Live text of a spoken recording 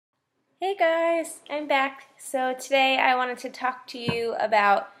Hey guys, I'm back. So today I wanted to talk to you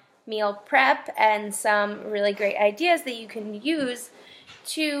about meal prep and some really great ideas that you can use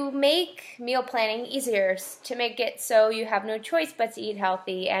to make meal planning easier, to make it so you have no choice but to eat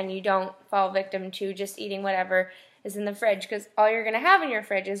healthy and you don't fall victim to just eating whatever is in the fridge, because all you're going to have in your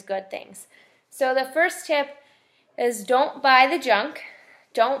fridge is good things. So the first tip is don't buy the junk.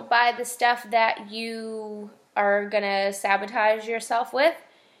 Don't buy the stuff that you are going to sabotage yourself with.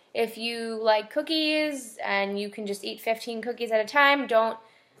 If you like cookies and you can just eat 15 cookies at a time, don't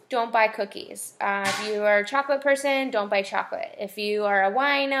buy cookies. If you are a chocolate person, don't buy chocolate. If you are a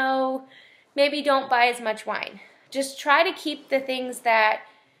wino, maybe don't buy as much wine. Just try to keep the things that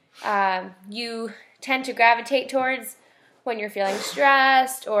you tend to gravitate towards when you're feeling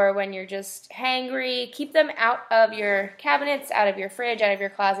stressed or when you're just hangry. Keep them out of your cabinets, out of your fridge, out of your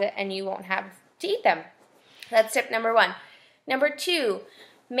closet, and you won't have to eat them. That's tip number one. Number two,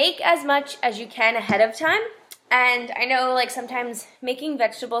 make as much as you can ahead of time. And I know sometimes making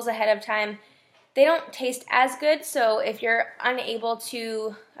vegetables ahead of time, they don't taste as good. So if you're unable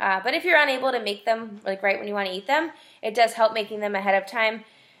to, make them right when you want to eat them, it does help making them ahead of time.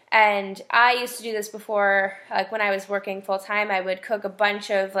 And I used to do this before, when I was working full time. I would cook a bunch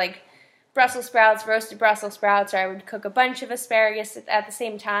of Brussels sprouts, roasted Brussels sprouts, or I would cook a bunch of asparagus at the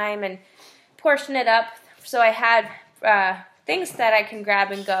same time and portion it up. So I had things that I can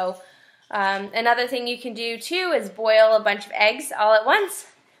grab and go. Another thing you can do too is boil a bunch of eggs all at once.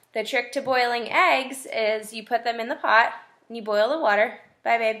 The trick to boiling eggs is you put them in the pot and you boil the water.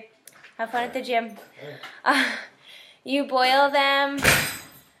 Bye, babe. Have fun at the gym. You boil them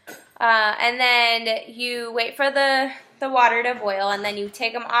and then you wait for the water to boil, and then you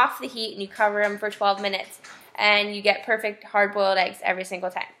take them off the heat and you cover them for 12 minutes and you get perfect hard-boiled eggs every single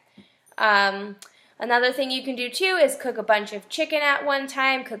time. Another thing you can do too is cook a bunch of chicken at one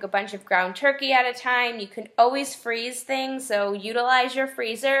time, cook a bunch of ground turkey at a time. You can always freeze things, so utilize your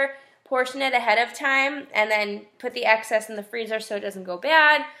freezer, portion it ahead of time, and then put the excess in the freezer so it doesn't go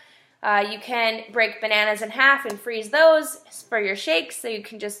bad. You can break bananas in half and freeze those for your shakes, so you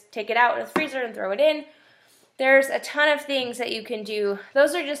can just take it out of the freezer and throw it in. There's a ton of things that you can do.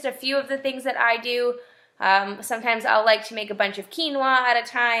 Those are just a few of the things that I do. Sometimes I'll like to make a bunch of quinoa at a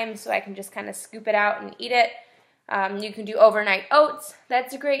time so I can just kind of scoop it out and eat it. You can do overnight oats.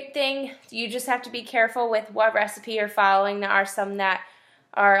 That's a great thing. You just have to be careful with what recipe you're following. There are some that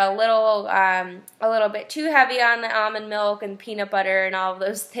are a little bit too heavy on the almond milk and peanut butter and all of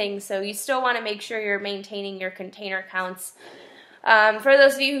those things. So you still want to make sure you're maintaining your container counts. For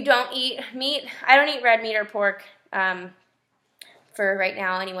those of you who don't eat meat, I don't eat red meat or pork for right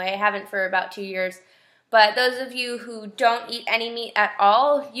now anyway. I haven't for about 2 years. But those of you who don't eat any meat at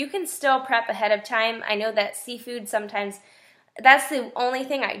all, you can still prep ahead of time. I know that seafood sometimes, that's the only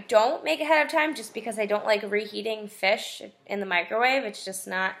thing I don't make ahead of time, just because I don't like reheating fish in the microwave. It's just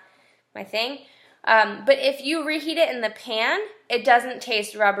not my thing. But if you reheat it in the pan, it doesn't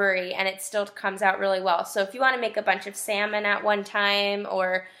taste rubbery and it still comes out really well. So if you want to make a bunch of salmon at one time,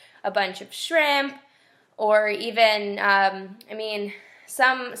 or a bunch of shrimp, or even,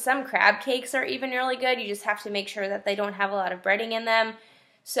 some crab cakes are even really good. You just have to make sure that they don't have a lot of breading in them.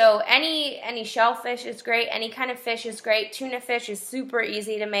 So any shellfish is great. Any kind of fish is great. Tuna fish is super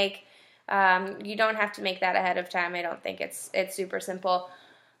easy to make. You don't have to make that ahead of time. I don't think it's super simple.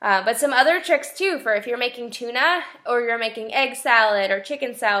 But some other tricks too, for if you're making tuna or you're making egg salad or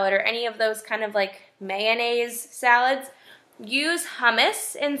chicken salad or any of those kind of mayonnaise salads, use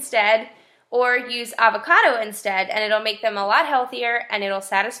hummus instead, or use avocado instead, and it'll make them a lot healthier, and it'll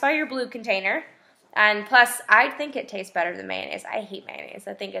satisfy your blue container. And plus, I think it tastes better than mayonnaise. I hate mayonnaise.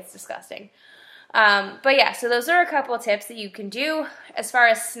 I think it's disgusting. But yeah, so those are a couple of tips that you can do. As far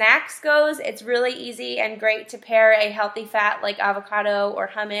as snacks goes, it's really easy and great to pair a healthy fat like avocado or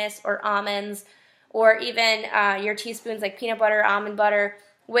hummus or almonds, or even your teaspoons like peanut butter, almond butter,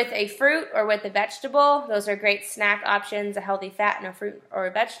 with a fruit or with a vegetable. Those are great snack options, a healthy fat and a fruit or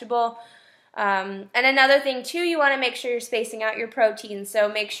a vegetable. And another thing too, you want to make sure you're spacing out your protein. So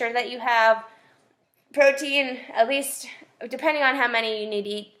make sure that you have protein, at least depending on how many you need to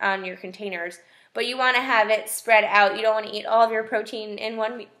eat on your containers, but you want to have it spread out. You don't want to eat all of your protein in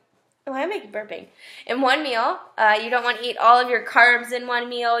one meal. Oh, I'm making burping. In one meal. You don't want to eat all of your carbs in one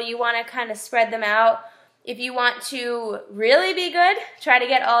meal. You want to kind of spread them out. If you want to really be good, try to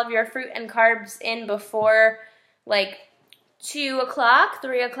get all of your fruit and carbs in before 2 o'clock,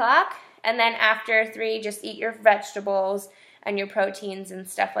 3 o'clock. And then after 3, just eat your vegetables and your proteins and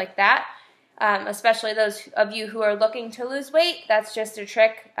stuff like that. Especially those of you who are looking to lose weight, that's just a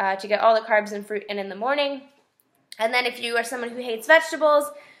trick to get all the carbs and fruit in the morning. And then if you are someone who hates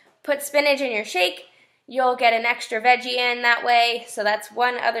vegetables, put spinach in your shake, you'll get an extra veggie in that way. So that's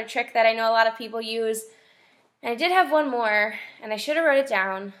one other trick that I know a lot of people use. And I did have one more, and I should have wrote it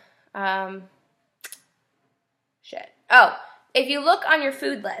down. Oh, if you look on your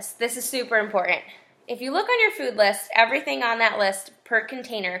food list, this is super important. If you look on your food list, everything on that list per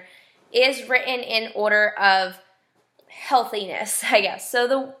container is written in order of healthiness, I guess. So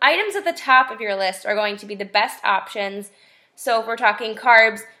the items at the top of your list are going to be the best options. So if we're talking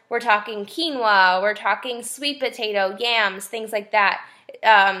carbs, we're talking quinoa, we're talking sweet potato, yams, things like that.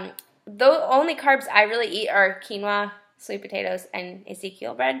 The only carbs I really eat are quinoa, sweet potatoes, and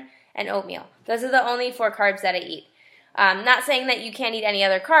Ezekiel bread, and oatmeal. Those are the only 4 carbs that I eat. Not saying that you can't eat any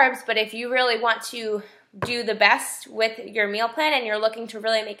other carbs, but if you really want to do the best with your meal plan and you're looking to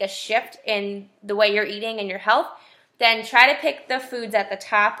really make a shift in the way you're eating and your health, then try to pick the foods at the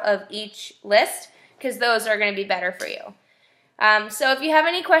top of each list because those are going to be better for you. So if you have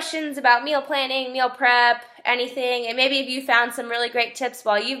any questions about meal planning, meal prep, anything, and maybe if you found some really great tips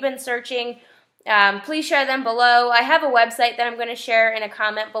while you've been searching, please share them below. I have a website that I'm going to share in a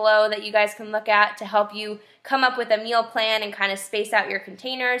comment below that you guys can look at to help you come up with a meal plan and kind of space out your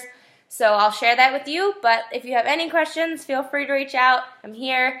containers. So I'll share that with you, but if you have any questions, feel free to reach out. I'm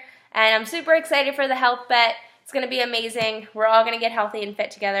here, and I'm super excited for the health bet. It's going to be amazing. We're all going to get healthy and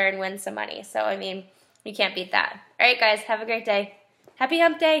fit together and win some money. So, I mean, you can't beat that. All right, guys, have a great day. Happy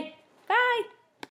hump day. Bye.